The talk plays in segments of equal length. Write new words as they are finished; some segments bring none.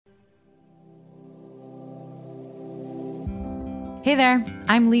Hey there,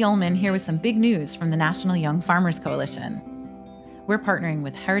 I'm Lee Ullman here with some big news from the National Young Farmers Coalition. We're partnering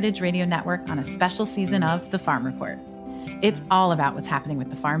with Heritage Radio Network on a special season of The Farm Report. It's all about what's happening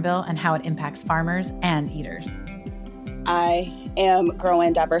with the Farm Bill and how it impacts farmers and eaters. I am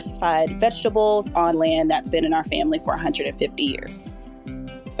growing diversified vegetables on land that's been in our family for 150 years.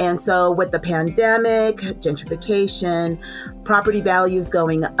 And so with the pandemic, gentrification, property values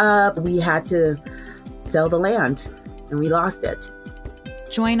going up, we had to sell the land and we lost it.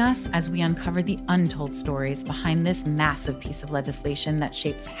 Join us as we uncover the untold stories behind this massive piece of legislation that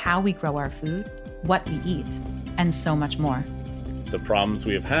shapes how we grow our food, what we eat, and so much more. The problems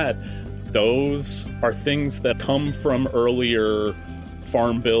we have had, those are things that come from earlier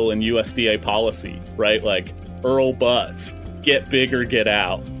Farm Bill and USDA policy, right? Like Earl Butts, get big or get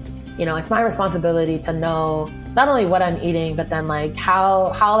out. You know, it's my responsibility to know not only what I'm eating, but then like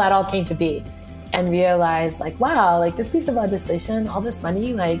how that all came to be. And realize like, wow, like this piece of legislation, all this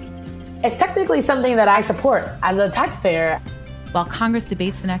money, like it's technically something that I support as a taxpayer. While Congress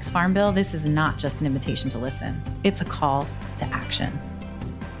debates the next Farm Bill, this is not just an invitation to listen. It's a call to action.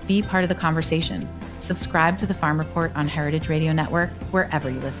 Be part of the conversation. Subscribe to the Farm Report on Heritage Radio Network, wherever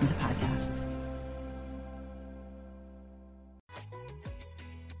you listen to podcasts.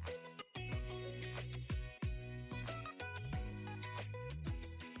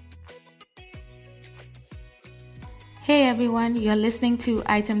 Hey everyone, you're listening to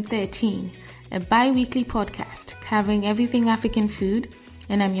Item 13, a bi-weekly podcast covering everything African food,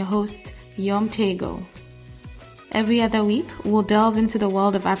 and I'm your host, Yom Tego. Every other week, we'll delve into the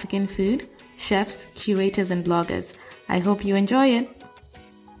world of African food, chefs, curators, and bloggers. I hope you enjoy it.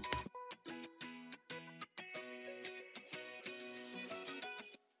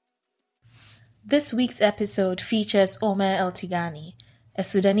 This week's episode features Omer Eltigani, a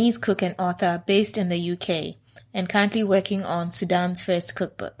Sudanese cook and author based in the UK, and currently working on Sudan's first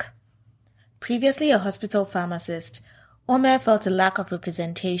cookbook. Previously a hospital pharmacist, Omer felt a lack of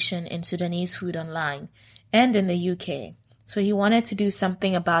representation in Sudanese food online and in the UK, so he wanted to do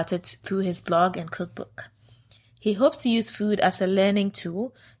something about it through his blog and cookbook. He hopes to use food as a learning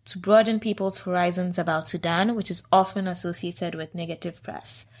tool to broaden people's horizons about Sudan, which is often associated with negative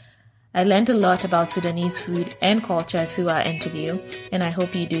press. I learned a lot about Sudanese food and culture through our interview, and I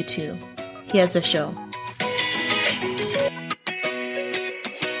hope you do too. Here's the show.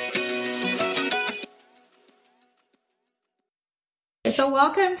 So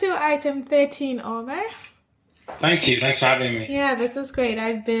welcome to Item 13, Omer. Thank you. Thanks for having me. Yeah, this is great.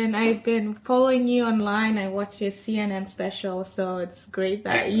 I've been following you online. I watched your CNN special, so it's great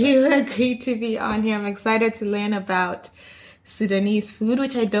that you agreed to be on here. I'm excited to learn about Sudanese food,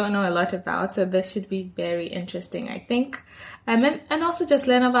 which I don't know a lot about, so this should be very interesting, I think. And also just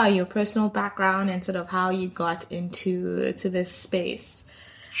learn about your personal background and sort of how you got into this space.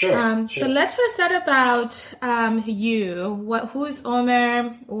 Sure. So let's first start about you. Who is Omer?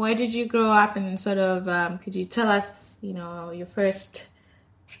 Where did you grow up? And sort of, could you tell us, your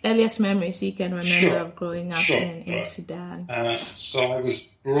earliest memories you can remember of growing up in Sudan? So I was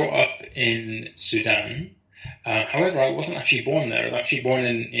brought up in Sudan. However, I wasn't actually born there. I was actually born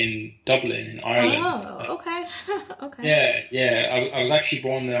in Dublin, in Ireland. Oh, okay. Okay. Yeah. I was actually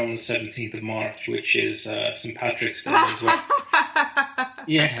born there on the 17th of March, which is St. Patrick's Day as well.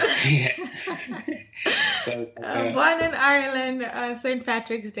 Yeah. So, born in Ireland on St.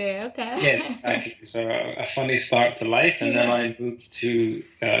 Patrick's Day, okay. Yes, actually. So a funny start to life. And then I moved to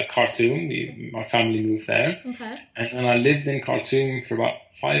Khartoum. My family moved there. Okay. And then I lived in Khartoum for about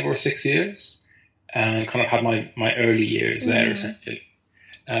 5 or 6 years. And kind of had my early years there, essentially.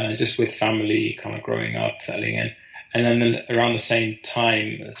 Just with family, kind of growing up, settling in. And then around the same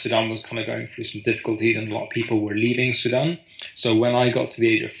time, Sudan was kind of going through some difficulties and a lot of people were leaving Sudan. So when I got to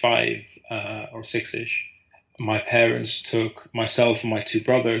the age of 5 or 6-ish, my parents took myself and my 2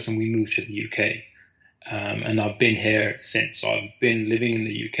 brothers and we moved to the UK. And I've been here since. So I've been living in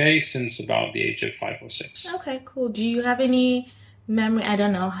the UK since about the age of 5 or 6. Okay, cool. Do you have any memory? I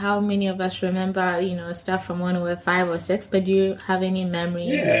don't know how many of us remember, stuff from when we were 5 or 6, but do you have any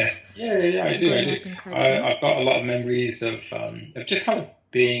memories? Yeah, I do. I've got a lot of memories of just kind of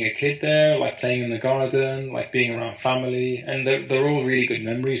being a kid there, like playing in the garden, like being around family, and they're all really good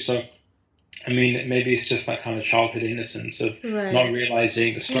memories. So, I mean, maybe it's just that kind of childhood innocence of not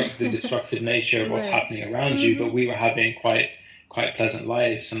realizing the destructive nature of what's happening around you, but we were having quite pleasant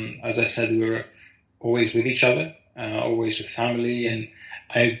lives, and as I said, we were always with each other. Always with family, and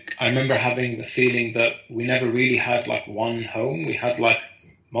I remember having the feeling that we never really had like one home. We had like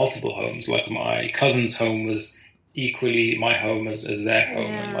multiple homes. Like my cousin's home was equally my home as their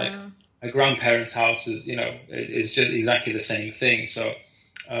home, and like my grandparents' house is just exactly the same thing. So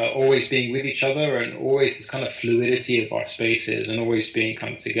always being with each other and always this kind of fluidity of our spaces and always being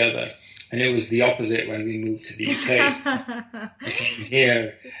kind of together. And it was the opposite when we moved to the UK. I came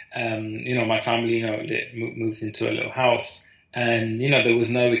here, my family, moved into a little house. And, there was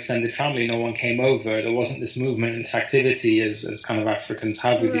no extended family. No one came over. There wasn't this movement and this activity as kind of Africans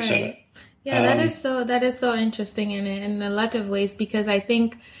have with each other. Yeah, that is so interesting in a lot of ways, because I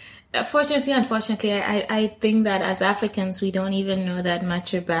think, fortunately, unfortunately, I think that as Africans, we don't even know that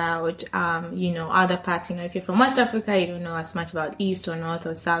much about, other parts. If you're from West Africa, you don't know as much about East or North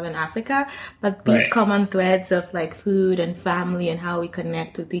or Southern Africa. But these common threads of like food and family and how we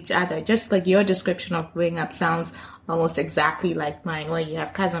connect with each other, just like your description of growing up sounds almost exactly like mine, where you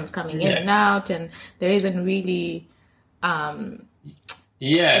have cousins coming in and out, and there isn't really defined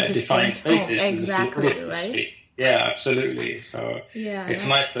spaces. Exactly, right? Space. Yeah, absolutely. So it's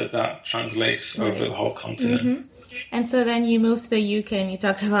nice that translates over the whole continent. Mm-hmm. And so then you moved to the UK and you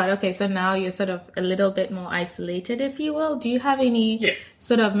talked about, okay, so now you're sort of a little bit more isolated, if you will. Do you have any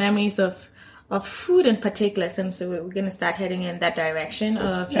sort of memories of food in particular, since we're going to start heading in that direction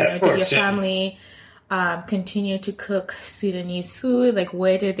of, did your family continue to cook Sudanese food? Like,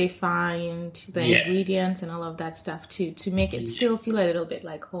 where did they find the ingredients and all of that stuff to make it still feel a little bit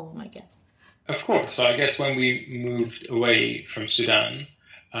like home, I guess? Of course. So I guess when we moved away from Sudan,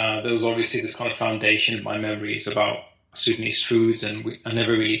 there was obviously this kind of foundation in my memories about Sudanese foods, and I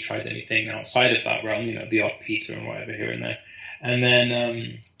never really tried anything outside of that realm, the odd pizza and whatever here and there. And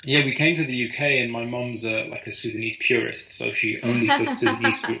then, we came to the UK, and my mum's like a Sudanese purist, so she only cooks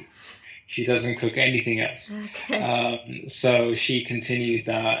Sudanese food. She doesn't cook anything else. Okay. So she continued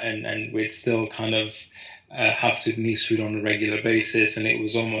that, and we'd still kind of have Sudanese food on a regular basis. And it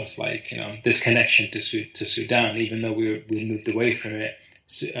was almost like, this connection to Sudan, even though we moved away from it.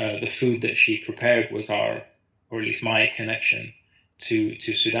 The food that she prepared was or at least my connection to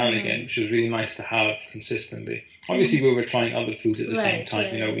Sudan again, which was really nice to have consistently. Obviously, we were trying other foods at the same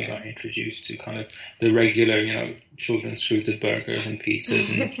time. We got introduced to kind of the regular, children's foods of burgers and pizzas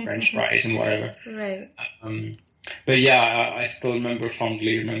and French fries and whatever. Right. But I still remember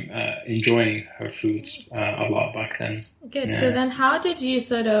fondly enjoying her foods a lot back then. Good. Yeah. So then how did you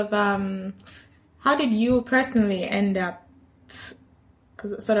how did you personally end up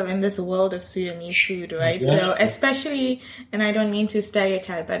sort of in this world of Sudanese food, right? Yeah. So especially, and I don't mean to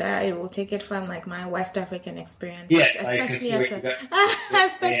stereotype, but I will take it from like my West African experience. Yes, especially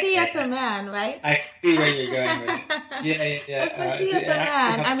as a man, right? I can see where you're going with it. Yeah. Especially as a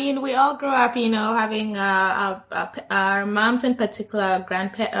man. I mean, we all grew up, having our moms in particular,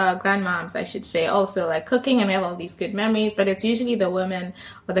 grandmoms, I should say, also like cooking, and we have all these good memories, but it's usually the women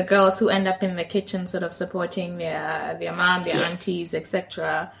or the girls who end up in the kitchen sort of supporting their mom, their aunties, etc.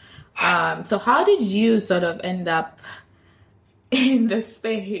 So how did you sort of end up in the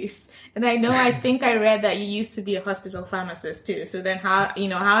space? And I think I read that you used to be a hospital pharmacist too. So then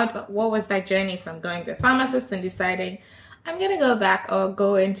what was that journey from going to a pharmacist and deciding, I'm going to go back or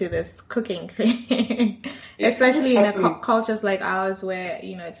go into this cooking thing, especially in cultures like ours where,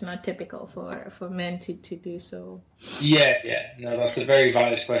 it's not typical for men to do so. Yeah. No, that's a very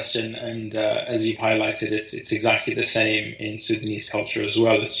valid question. And as you've highlighted, it's exactly the same in Sudanese culture as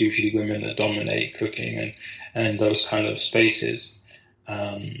well. It's usually women that dominate cooking and those kind of spaces.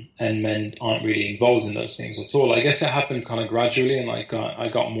 And men aren't really involved in those things at all. I guess it happened kind of gradually, and I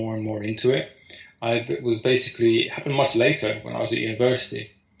got more and more into it. It happened much later when I was at university.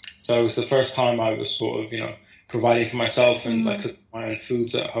 So it was the first time I was sort of, providing for myself and like cooking my own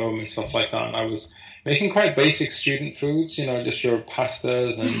foods at home and stuff like that. And I was making quite basic student foods, just your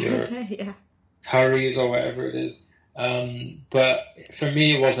pastas and your curries or whatever it is. But for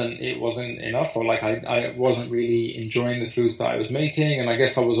me, it wasn't enough, or like I wasn't really enjoying the foods that I was making. And I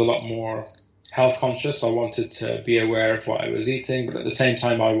guess I was a lot more health conscious. I wanted to be aware of what I was eating, but at the same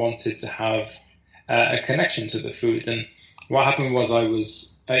time, I wanted to have a connection to the food. And what happened was I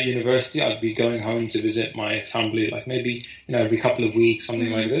was at university. I'd be going home to visit my family, like maybe every couple of weeks, something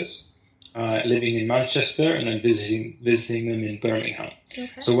like this, living in Manchester, and then visiting them in Birmingham. Okay.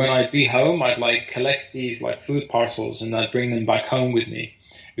 So when I'd be home, I'd like collect these like food parcels and I'd bring them back home with me,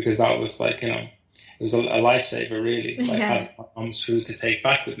 because that was like, it was a lifesaver really, like having my mom's food to take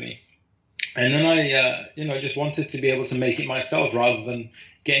back with me. And then I just wanted to be able to make it myself rather than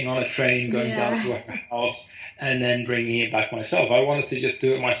getting on a train, going down to her house and then bringing it back myself. I wanted to just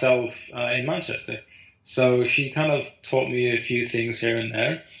do it myself in Manchester. So she kind of taught me a few things here and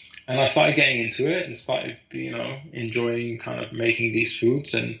there. And I started getting into it and started, enjoying kind of making these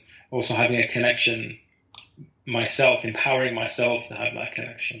foods and also having a connection myself, empowering myself to have that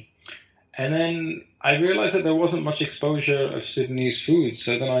connection. And then I realized that there wasn't much exposure of Sudanese food.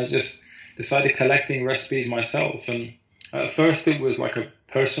 So then I just decided collecting recipes myself. And at first it was like a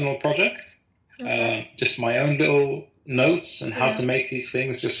personal project, just my own little notes and how to make these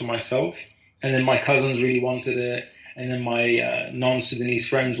things just for myself. And then my cousins really wanted it. And then my non-Sudanese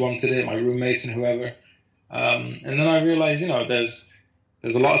friends wanted it, my roommates and whoever. And then I realized,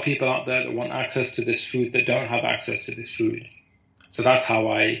 there's a lot of people out there that want access to this food that don't have access to this food. So that's how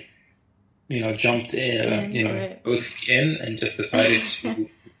I, jumped in, both in and just decided to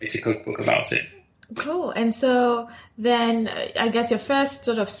make a cookbook about it. Cool. And so then I guess your first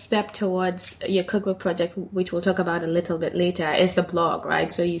sort of step towards your cookbook project, which we'll talk about a little bit later, is the blog,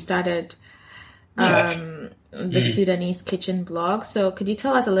 right? So you started the Sudanese Kitchen blog. So could you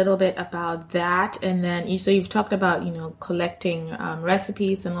tell us a little bit about that? And then you've talked about, collecting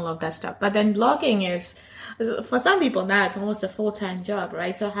recipes and all of that stuff. But then blogging is, for some people now, it's almost a full-time job,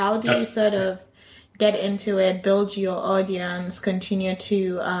 right? So how do you sort of get into it, build your audience, continue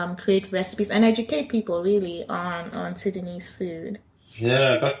to create recipes and educate people really on Sudanese food?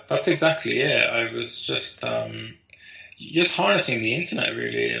 Yeah, that's exactly it. I was just harnessing the internet,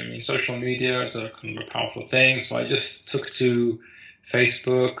 really. I mean, social media is a kind of a powerful thing. So I just took to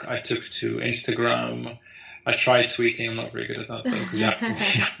Facebook. I took to Instagram. I tried tweeting. I'm not very good at that though, because you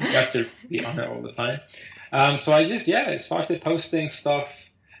have to be on it all the time. So I just, started posting stuff.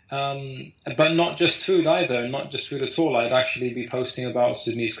 But not just food either, not just food at all. I'd actually be posting about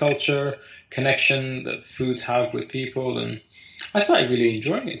Sudanese culture, connection that foods have with people. And I started really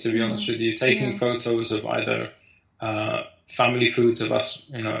enjoying it, to be honest with you, taking photos of either family foods of us,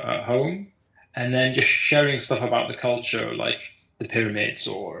 at home, and then just sharing stuff about the culture, like the pyramids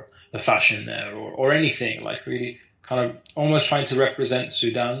or the fashion there or anything, like really kind of almost trying to represent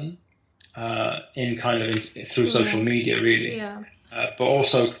Sudan through social media, really. Yeah. But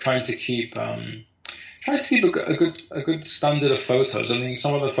also trying to keep a good standard of photos. I mean,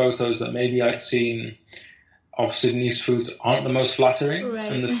 some of the photos that maybe I'd seen of Sudanese foods aren't the most flattering,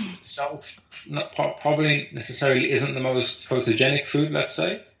 and the food itself probably necessarily isn't the most photogenic food, let's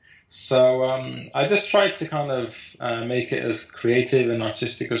say. So I just tried to kind of make it as creative and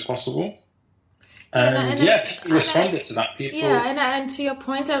artistic as possible. And people responded to that. People, and to your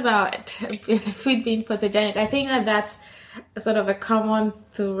point about the food being photogenic, I think that's sort of a common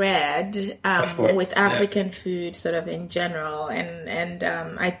thread with African food sort of in general. And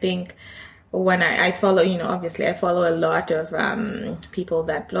I think when I follow, obviously I follow a lot of people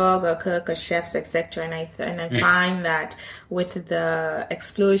that blog or cook or chefs, etc. And I find that with the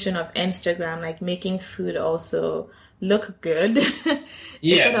explosion of Instagram, like making food also look good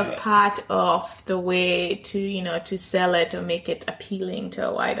is sort of part of the way to sell it or make it appealing to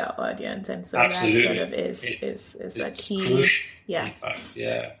a wider audience. And so that sort of is a key.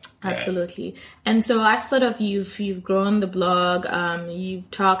 Absolutely. And so as sort of you've grown the blog,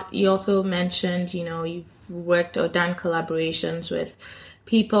 you also mentioned, you've worked or done collaborations with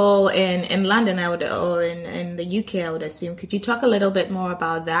people in London, or in the UK, I would assume. Could you talk a little bit more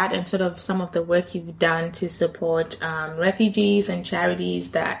about that and sort of some of the work you've done to support refugees and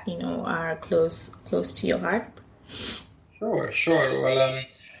charities that, are close to your heart? Sure. Well,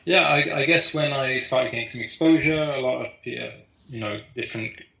 I guess when I started getting some exposure, a lot of,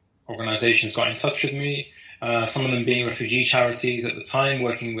 different organizations got in touch with me, some of them being refugee charities at the time,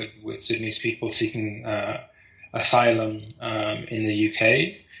 working with Sudanese people seeking asylum in the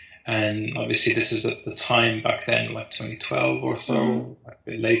UK. And obviously this is at the time back then, like 2012 or so, like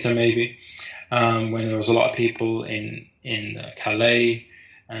a bit later maybe, when there was a lot of people in Calais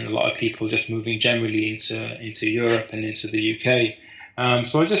and a lot of people just moving generally into Europe and into the UK.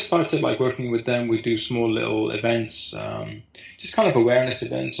 So I just started working with them. We do small little events, just kind of awareness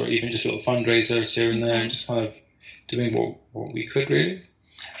events or even just little fundraisers here and there, and just kind of doing what we could really.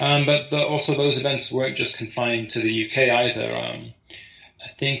 But also those events weren't just confined to the UK either. I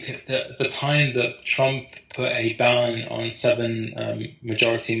think that the time that Trump put a ban on 7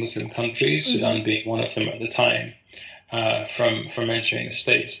 majority Muslim countries, Sudan being one of them at the time, from entering the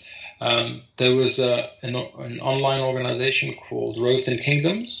States, there was an online organization called Broaden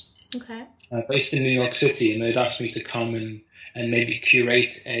Kingdoms, based in New York City, and they'd asked me to come and maybe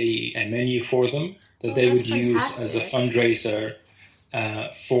curate a menu for them that they would use as a fundraiser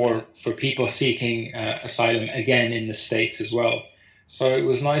for people seeking asylum again in the States as well. So it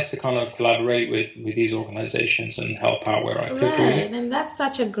was nice to kind of collaborate with these organizations and help out where I could. Right, and that's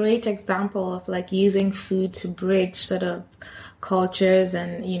such a great example of using food to bridge sort of cultures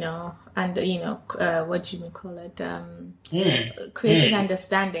and and what do you call it? Creating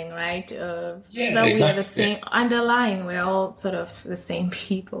understanding, right? That exactly. We are the same. Underlying, we're all sort of the same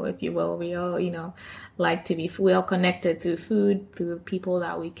people, if you will. We all, we all connected through food, through people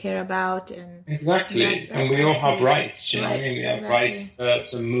that we care about, and exactly. And we all have rights. You know what I mean? We have rights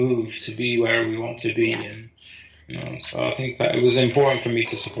to move, to be where we want to be, and. So I think that it was important for me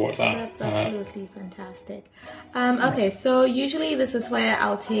to support that. That's absolutely fantastic. Okay, so usually this is where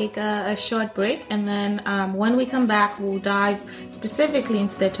I'll take a short break, and then when we come back, we'll dive specifically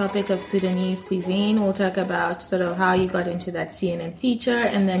into the topic of Sudanese cuisine. We'll talk about sort of how you got into that CNN feature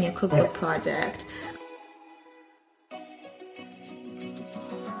and then your cookbook project.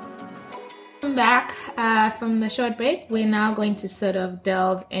 Back from the short break, we're now going to sort of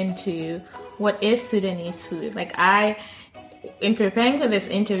delve into what is Sudanese food. In preparing for this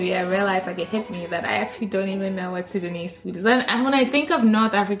interview, I realized it hit me that I actually don't even know what Sudanese food is. And when I think of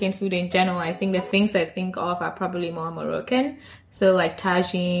North African food in general, I think the things I think of are probably more Moroccan. So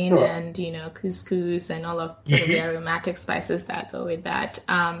tagine and, couscous and all of sort of the aromatic spices that go with that.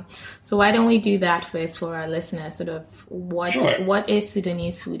 So why don't we do that first for our listeners, sort of what is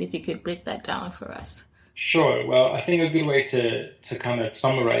Sudanese food, if you could break that down for us? Sure. Well, I think a good way to kind of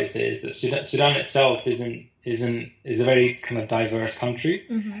summarize it is that Sudan itself is a very kind of diverse country.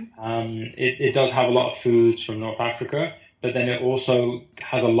 It does have a lot of foods from North Africa, but then it also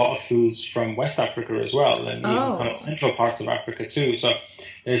has a lot of foods from West Africa as well, and even kind of central parts of Africa too. So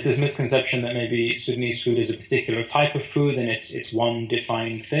there's this misconception that maybe Sudanese food is a particular type of food and it's one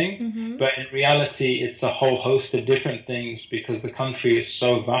defined thing. But in reality, it's a whole host of different things because the country is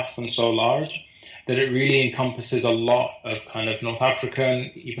so vast and so large that it really encompasses a lot of kind of North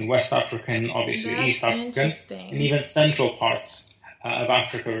African, even West African, obviously East African, and even central parts of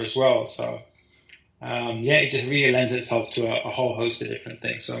Africa as well. So, it just really lends itself to a whole host of different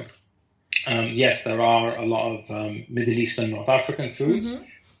things. So, yes, there are a lot of Middle Eastern, North African foods.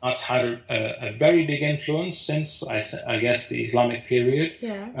 That's had a very big influence since, I guess, the Islamic period,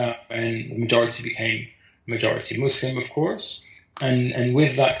 when the majority became majority Muslim, of course. And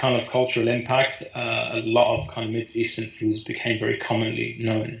with that kind of cultural impact, a lot of kind of Middle Eastern foods became very commonly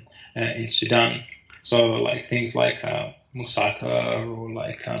known in Sudan. So things like moussaka or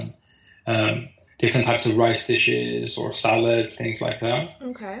different types of rice dishes or salads, things like that.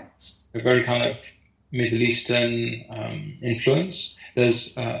 Okay. A very kind of Middle Eastern influence.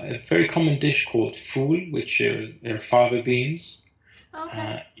 There's a very common dish called fool, which are fava beans.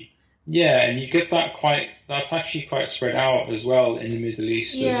 Okay. And you get that's actually quite spread out as well in the Middle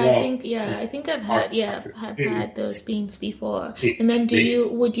East as well. I think I've had those beans before. And then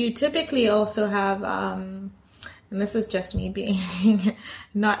would you typically also have, and this is just me being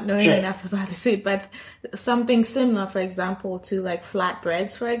not knowing enough about the food, but something similar, for example, to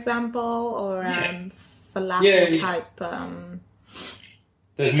flatbreads, for example, or falafel type.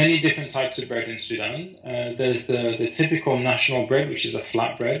 There's many different types of bread in Sudan. There's the typical national bread, which is a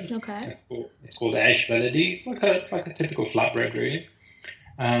flatbread. Okay. It's called Aish Baladi. It's like a typical flatbread, really.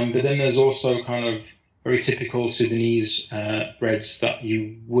 But then there's also kind of very typical Sudanese breads that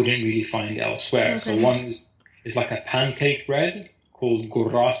you wouldn't really find elsewhere. Okay. So one is like a pancake bread called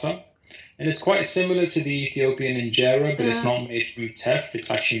gurrasa. And it's quite similar to the Ethiopian injera, but it's not made from teff. It's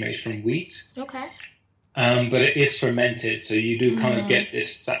actually made from wheat. Okay. But it is fermented, so you do kind of get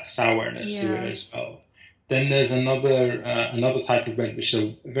this sourness to it as well. Then there's another type of bread, which is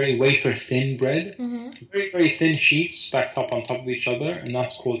a very wafer-thin bread, very, very thin sheets stacked up on top of each other, and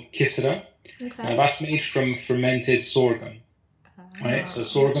that's called kisra. Okay. Now, that's made from fermented sorghum. Right? So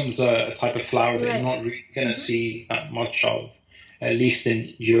sorghum's a type of flour that you're not really going to see that much of, at least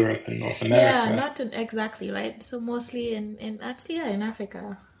in Europe and North America. Yeah, not exactly, right? So mostly in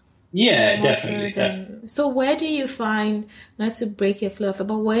Africa. Yeah, definitely. So where do you find, not to break your flow,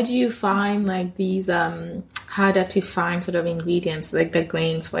 but where do you find these harder to find sort of ingredients, like the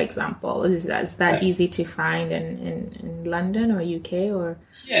grains, for example? Is that easy to find in London or UK or?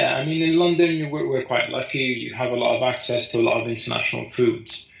 Yeah, I mean, in London, we're quite lucky. You have a lot of access to a lot of international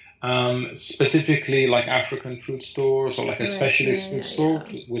foods. Specifically like African food stores or like a specialist food store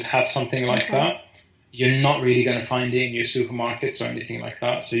would have something like that. You're not really going to find it in your supermarkets or anything like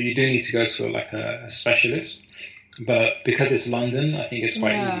that. So you do need to go to a specialist. But because it's London, I think it's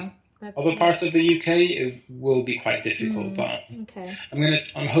quite easy. Other parts of the UK, it will be quite difficult. But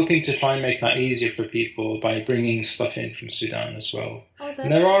I'm hoping to try and make that easier for people by bringing stuff in from Sudan as well.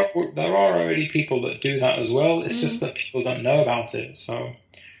 And there are already people that do that as well. It's just that people don't know about it. So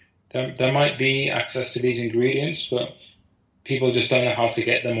there might be access to these ingredients, but people just don't know how to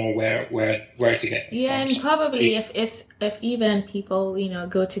get them or where to get them Yeah, from. and probably if even people,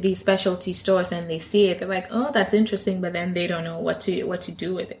 go to these specialty stores and they see it, they're like, oh, that's interesting, but then they don't know what to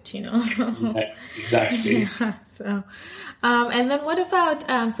do with it, Yes, exactly. Yeah, so, and then what about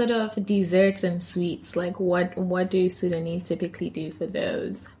sort of desserts and sweets? Like what do Sudanese typically do for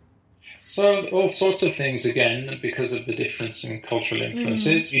those? So all sorts of things, again, because of the difference in cultural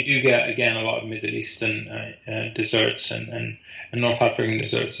influences. You do get, again, a lot of Middle Eastern desserts and North African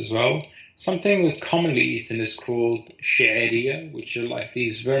desserts as well. Something that's commonly eaten is called she'eria, which are like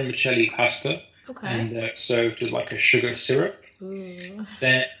these vermicelli pasta. Okay. And they're served with like a sugar syrup. Ooh.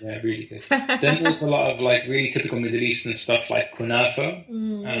 Then, yeah, really good. Then there's a lot of like really typical Middle Eastern stuff like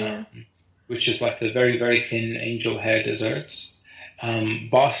kunafa, which is like the very, very thin angel hair desserts.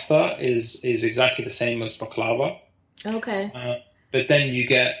 Basta is exactly the same as baklava. Okay. But then you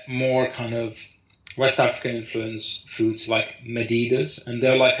get more kind of West African influenced foods like medidas, and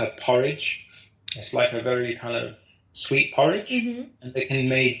they're like a porridge. It's like a very kind of sweet porridge, and they can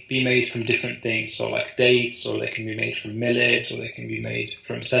be made from different things. So like dates, or they can be made from millet, or they can be made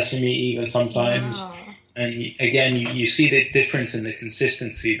from sesame even sometimes. Wow. And again, you see the difference in the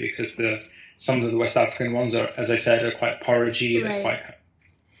consistency because some of the West African ones are, as I said, are quite porridgey. They're quite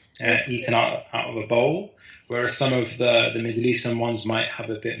eaten out of a bowl, whereas some of the Middle Eastern ones might have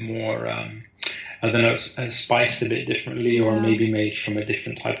a bit more, spiced a bit differently, or maybe made from a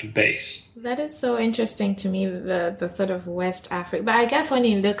different type of base. That is so interesting to me, the sort of West Africa. But I guess when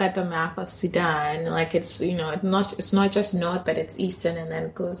you look at the map of Sudan, like it's it's not just north, but it's eastern, and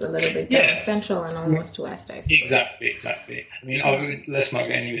then goes a little bit down central and almost west. I suppose. Exactly. I mean, let's not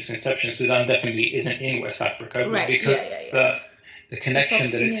get any misconceptions. Sudan definitely isn't in West Africa, right? Because the connection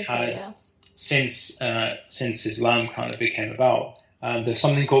that it's had since Islam kind of became about. There's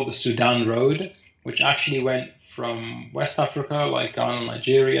something called the Sudan Road, which actually went from West Africa, like Ghana,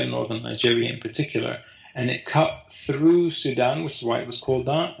 Nigeria, northern Nigeria in particular, and it cut through Sudan, which is why it was called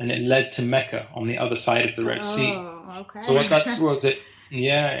that, and it led to Mecca on the other side of the Red Sea. Okay. So what that was,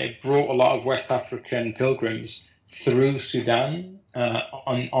 it brought a lot of West African pilgrims through Sudan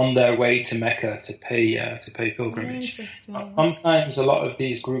on their way to Mecca to pay pilgrimage. Sometimes a lot of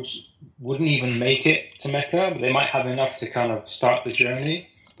these groups wouldn't even make it to Mecca, but they might have enough to kind of start the journey,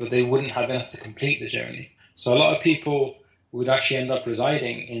 but they wouldn't have enough to complete the journey. So a lot of people would actually end up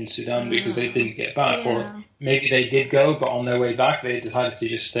residing in Sudan because they didn't get back, or maybe they did go, but on their way back they decided to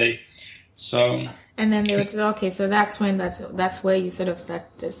just stay. So. And then they would so that's where you sort of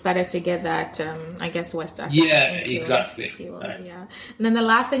started to get that I guess West African exactly. If you will. Yeah. And then the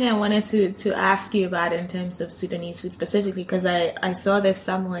last thing I wanted to ask you about in terms of Sudanese food specifically, because I saw this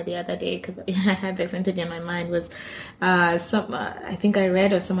somewhere the other day, because I had this interview in my mind, was I think I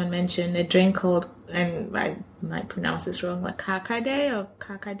read or someone mentioned a drink called, and I might pronounce this wrong, like kakade.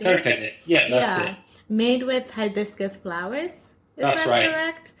 Yeah, that's it. Made with hibiscus flowers. That's right.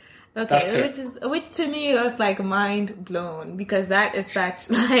 Correct? Okay, which to me was like mind blown, because that is such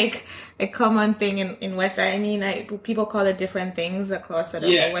like a common thing in West. I mean, people call it different things across sort of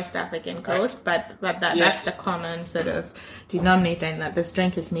the West African coast, but that's the common sort of denominator, in that this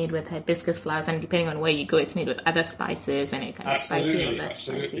drink is made with hibiscus flowers, and depending on where you go, it's made with other spices, and it can be spicy or less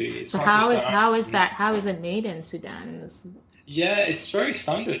spicy. So how is it made in Sudan? Yeah, it's very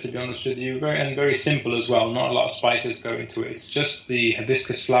standard, to be honest with you, very simple as well. Not a lot of spices go into it. It's just the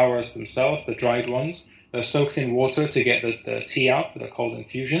hibiscus flowers themselves, the dried ones. They're soaked in water to get the tea out. They're called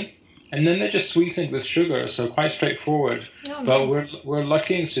infusion. And then they're just sweetened with sugar, so quite straightforward. Oh, but nice. We're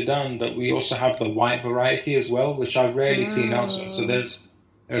lucky in Sudan that we also have the white variety as well, which I've rarely seen elsewhere. So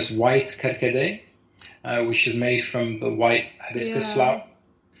there's white karkade, which is made from the white hibiscus flower.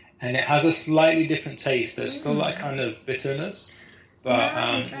 And it has a slightly different taste. There's still that kind of bitterness. But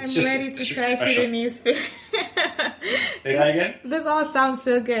it's just ready to try Sudanese food. Say that again? This all sounds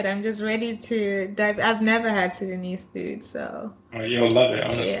so good. I'm just ready to dive. I've never had Sudanese food, so. Oh, you'll love it,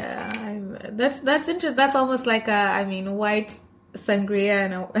 honestly. Yeah, that's interesting. That's almost like white sangria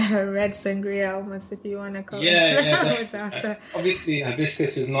and a red sangria, almost, if you want to call it. Yeah. Obviously,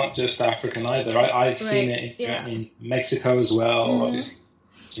 hibiscus is not just African either. I've seen it in Mexico as well, obviously.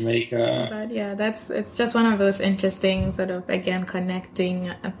 Jamaica. But it's just one of those interesting sort of, again,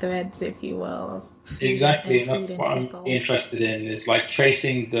 connecting threads, if you will. Exactly, and that's what I'm interested in, is like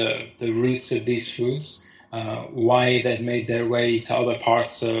tracing the roots of these foods, why they've made their way to other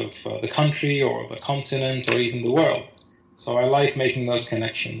parts of the country or the continent or even the world. So I like making those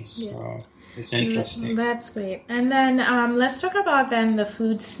connections. Yeah. So it's interesting. That's great. And then let's talk about then the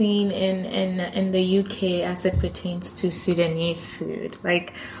food scene in the UK as it pertains to Sudanese food.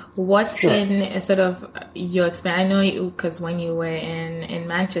 Like, what's in sort of your experience? I know because when you were in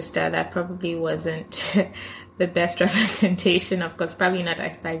Manchester, that probably wasn't the best representation, of course, probably not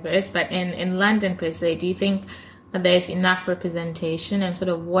as diverse, but in London per se, do you think there's enough representation, and sort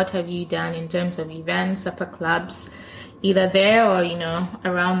of what have you done in terms of events, supper clubs, either there or,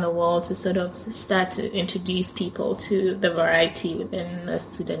 around the world, to sort of start to introduce people to the variety within the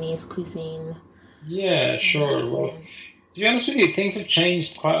Sudanese cuisine? Yeah, sure. Well, to be honest with you, things have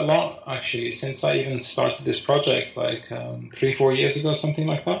changed quite a lot, actually, since I even started this project, like 3-4 years ago, something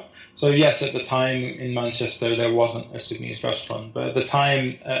like that. So yes, at the time in Manchester, there wasn't a Sudanese restaurant. But at the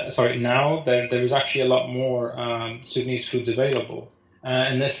time, now, there is actually a lot more Sudanese foods available.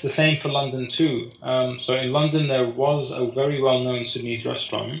 And it's the same for London too. So in London, there was a very well-known Sudanese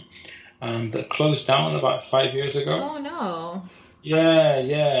restaurant that closed down about 5 years ago. Oh, no.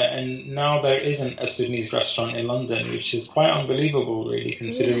 Yeah. And now there isn't a Sudanese restaurant in London, which is quite unbelievable, really,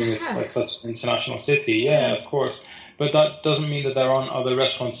 considering it's like such an international city. Yeah, of course. But that doesn't mean that there aren't other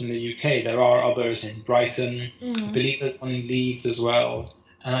restaurants in the UK. There are others in Brighton. I believe there's one in Leeds as well.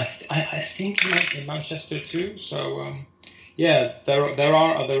 And I think in Manchester too. So... yeah, there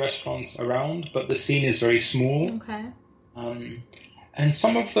are other restaurants around, but the scene is very small. Okay. And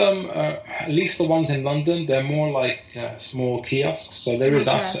some of them, at least the ones in London, they're more like small kiosks. So there is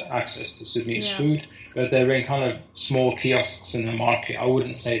access to Sudanese food, but they're in kind of small kiosks in the market. I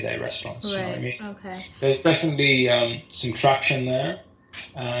wouldn't say they're restaurants. Right. You know what I mean? Okay. There's definitely some traction there,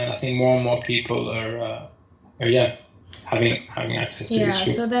 and I think more and more people are having access to this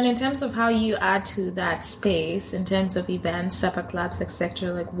food. So then in terms of how you add to that space, in terms of events, supper clubs,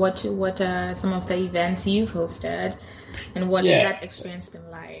 etc., like what are some of the events you've hosted, and what's that experience been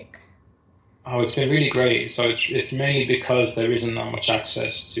like? Oh, it's been really great. So it's mainly because there isn't that much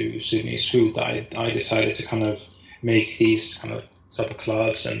access to Sudanese food that I decided to kind of make these kind of supper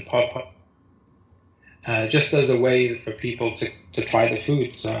clubs and pop-up just as a way for people to try the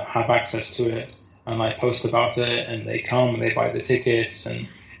food, to have access to it. And I post about it, and they come and they buy the tickets, and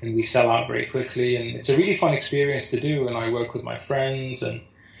we sell out very quickly. And it's a really fun experience to do. And I work with my friends, and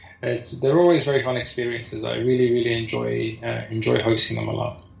they're always very fun experiences. I really, really enjoy hosting them a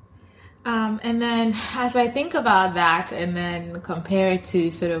lot. And then as I think about that, and then compare it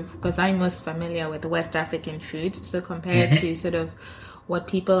to sort of, because I'm most familiar with West African food, so compare it to sort of what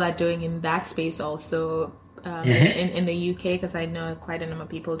people are doing in that space also. In the UK, because I know quite a number of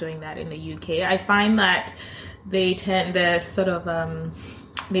people doing that in the UK. I find that they tend to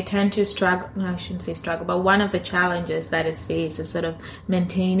struggle. I shouldn't say struggle, but one of the challenges that is faced is sort of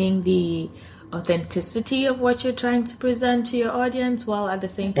maintaining the authenticity of what you're trying to present to your audience, while at the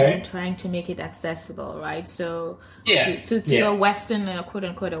same time trying to make it accessible, right? So to a Western, quote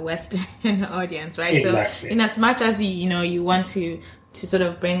unquote, a Western audience, right? Exactly. So in as much as you want to sort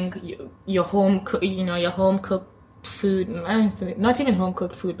of bring your home cooked food, not even home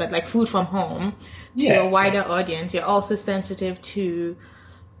cooked food, but like food from home to a wider audience, you're also sensitive to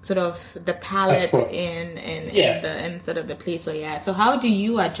sort of the palate in sort of the place where you're at. So how do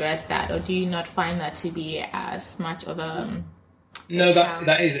you address that, or do you not find that to be as much of a No,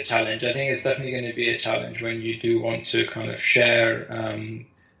 that is a challenge. I think it's definitely going to be a challenge when you do want to kind of share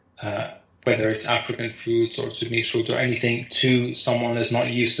whether it's African foods or Sudanese foods or anything to someone who's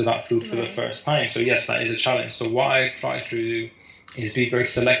not used to that food for the first time. So yes, that is a challenge. So what I try to do is be very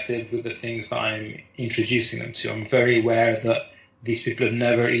selective with the things that I'm introducing them to. I'm very aware that these people have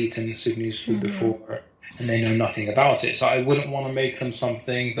never eaten Sudanese food before, and they know nothing about it. So I wouldn't want to make them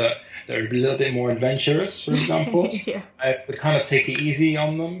something that they're a little bit more adventurous, for example. I would kind of take it easy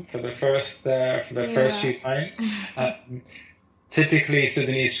on them for the first few times. Typically,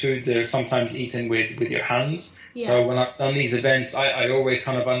 Sudanese foods are sometimes eaten with your hands. So when I've done these events, I always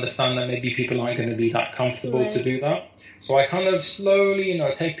kind of understand that maybe people aren't going to be that comfortable to do that. So I kind of slowly,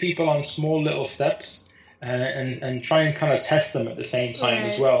 take people on small little steps and try and kind of test them at the same time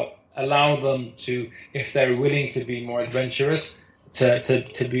as well. Allow them to, if they're willing to be more adventurous,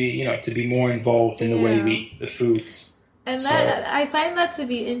 to be more involved in the way we eat the foods. And that I find that to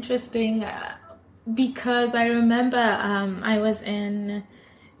be interesting. Because I remember I was in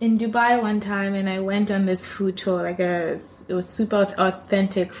Dubai one time, and I went on this food tour. It was super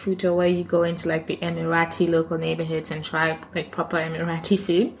authentic food tour where you go into like the Emirati local neighborhoods and try like proper Emirati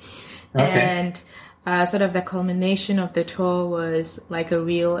food. And sort of the culmination of the tour was like a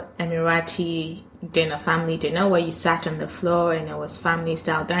real Emirati dinner, family dinner, where you sat on the floor and it was family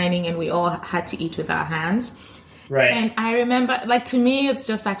style dining, and we all had to eat with our hands. Right. And I remember, like, to me, it's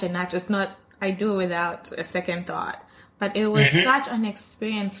just such a natural. It's not, I do it without a second thought. But it was such an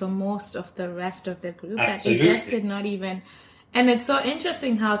experience for most of the rest of the group Absolutely. that it just did not even. And it's so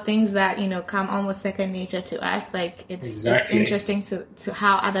interesting how things that, come almost second nature to us, like it's interesting to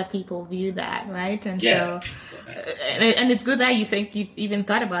how other people view that, right? And so, and it's good that you think you even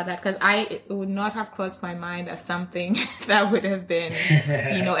thought about that, because it would not have crossed my mind as something that would have been,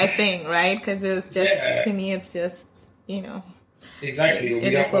 a thing, right? Because it was just, to me, it's just, Exactly.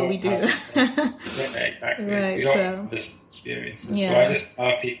 It is what we do. Exactly. Right, we don't have this experience. So I just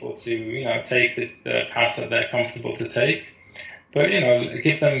allow people to, take the path that they're comfortable to take. But,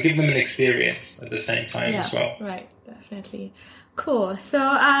 give them an experience at the same time as well. Right, definitely. Cool. So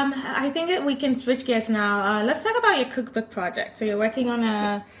I think that we can switch gears now. Let's talk about your cookbook project. So you're working on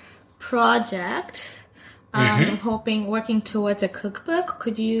a project, working towards a cookbook.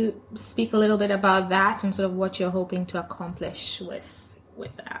 Could you speak a little bit about that and sort of what you're hoping to accomplish with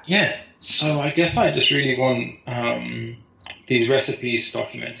that? Yeah. So I guess I just really want these recipes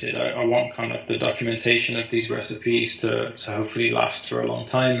documented. I want kind of the documentation of these recipes to hopefully last for a long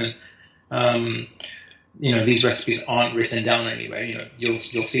time. And, these recipes aren't written down anywhere. You'll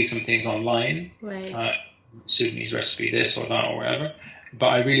see some things online, right. Sudanese recipe this or that or whatever. But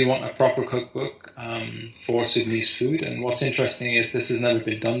I really want a proper cookbook for Sudanese food. And what's interesting is this has never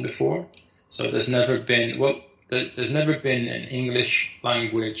been done before. So there's never been an English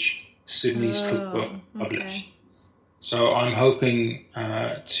language Sudanese cookbook published. Okay. So I'm hoping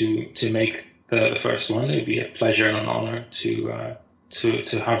to make the first one. It'd be a pleasure and an honor to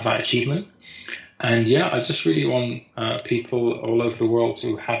have that achievement. And I just really want people all over the world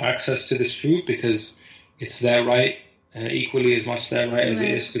to have access to this food, because it's their right, equally as much their right as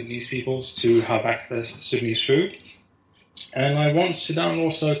it is Sudanese people's, to have access to Sudanese food. And I want Sudan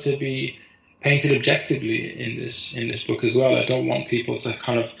also to be painted objectively in this book as well. I don't want people to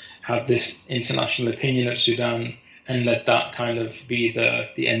kind of have this international opinion of Sudan and let that kind of be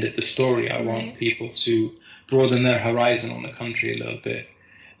the end of the story. I want people to broaden their horizon on the country a little bit,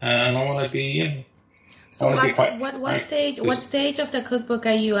 and I want to be. So what stage of the cookbook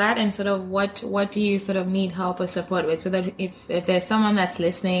are you at, and sort of what do you sort of need help or support with, so that if there's someone that's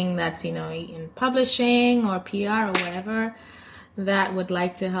listening that's in publishing or PR or whatever that would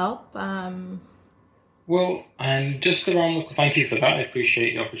like to help. Well, I'm just around. Thank you for that. I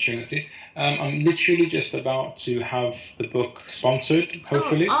appreciate the opportunity. I'm literally just about to have the book sponsored,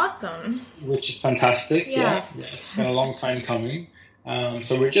 hopefully. Oh, awesome. Which is fantastic. Yes. Yeah, it's been a long time coming.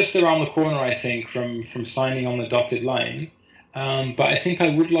 So we're just around the corner, I think, from signing on the dotted line. But I think I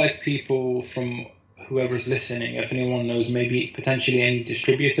would like people from whoever's listening, if anyone knows maybe potentially any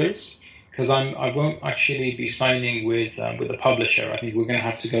distributors, because I won't actually be signing with a publisher. I think we're going to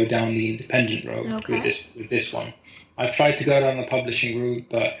have to go down the independent road with this one. I've tried to go down the publishing route,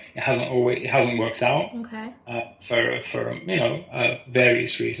 but it hasn't worked out. For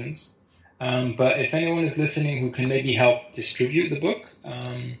various reasons. But if anyone is listening who can maybe help distribute the book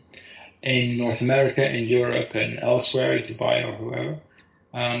in North America, in Europe, and elsewhere, Dubai or whoever,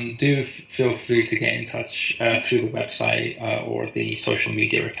 do feel free to get in touch through the website or the social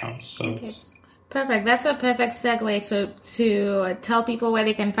media accounts. So perfect. That's a perfect segue. So to tell people where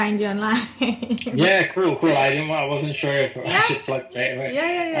they can find you online. Yeah, cool. I wasn't sure if I should plug right away.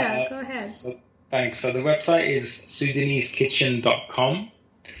 Yeah. Go ahead. So, thanks. So the website is SudaneseKitchen.com.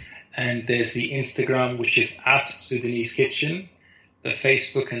 And there's the Instagram, which is @SudaneseKitchen. The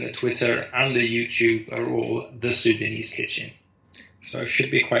Facebook and the Twitter and the YouTube are all The Sudanese Kitchen. So it should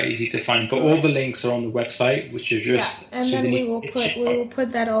be quite easy to find. But all the links are on the website, which is just and Sudanese then we will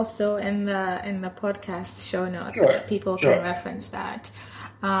put that also in the podcast show notes so that people can reference that.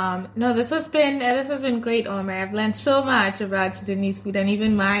 No, this has been great, Omer. I've learned so much about Sudanese food, and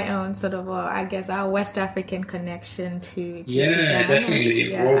even my own sort of, our West African connection to Sudan.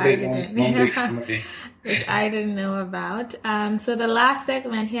 Definitely. Which I didn't know about. So the last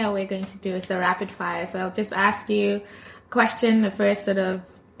segment here we're going to do is the rapid fire. So I'll just ask you a question, the first sort of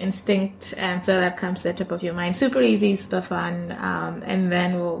instinct answer that comes to the top of your mind. Super easy, super fun, and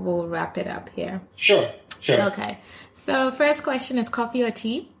then we'll wrap it up here. Sure. Okay. So first question is coffee or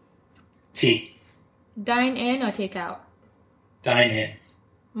tea? Tea. Dine in or take out? Dine in.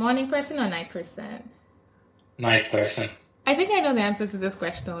 Morning person or night person? Night person. I think I know the answers to this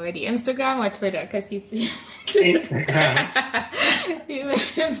question already. Instagram or Twitter? Because you see... Instagram. You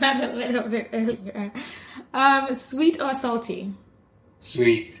mentioned that a little bit earlier. Sweet or salty?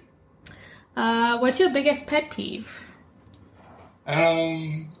 Sweet. What's your biggest pet peeve?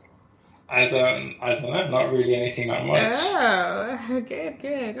 I don't know. Not really anything that much. Oh,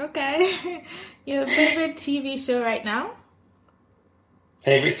 good. Okay. Your favorite TV show right now?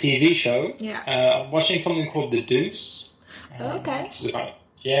 Favorite TV show? Yeah. I'm watching something called The Deuce. Okay. Which is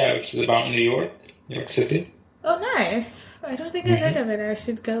about New York City. Oh, nice. I don't think I've heard of it. I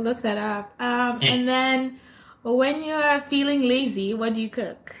should go look that up. And then when you're feeling lazy, what do you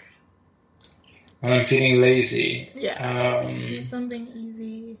cook? When I'm feeling lazy? Yeah. Something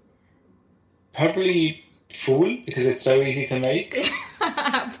easy. Probably food, because it's so easy to make.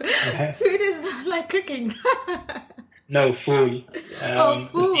 Food is not like cooking. No, food.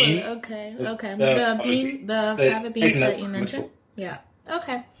 Food. Okay. The fava beans that you mentioned. Yeah.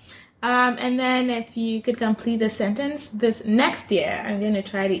 Okay. And then if you could complete the sentence, this next year, I'm going to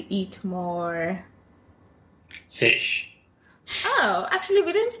try to eat more fish. Oh, actually,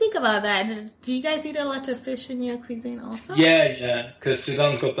 we didn't speak about that. Do you guys eat a lot of fish in your cuisine also? Yeah, because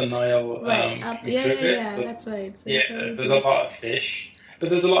Sudan's got the Nile. Right. That's right. So there's a lot of fish, but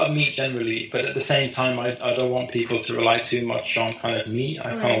there's a lot of meat generally. But at the same time, I don't want people to rely too much on kind of meat. I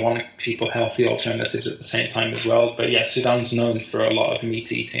kind of want people healthy alternatives at the same time as well. But yeah, Sudan's known for a lot of meat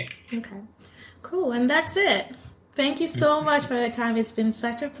eating. Okay, cool. And that's it. Thank you so much for the time. It's been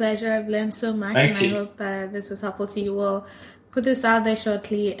such a pleasure. I've learned so much, I hope this was helpful to you. We'll put this out there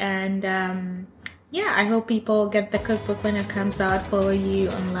shortly, and I hope people get the cookbook when it comes out, follow you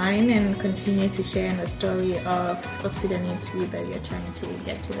online, and continue to share in the story of Sudanese food that you're trying to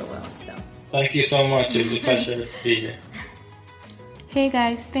get to the world. So thank you so much. It was a pleasure to be here. Hey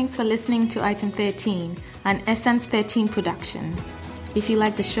guys, thanks for listening to Item 13, an Essence 13 production. If you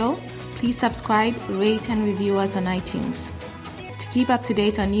like the show, please subscribe, rate, and review us on iTunes. To keep up to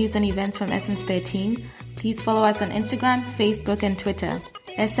date on news and events from Essence 13, please follow us on Instagram, Facebook, and Twitter.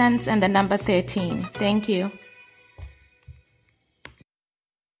 Essence and the number 13. Thank you.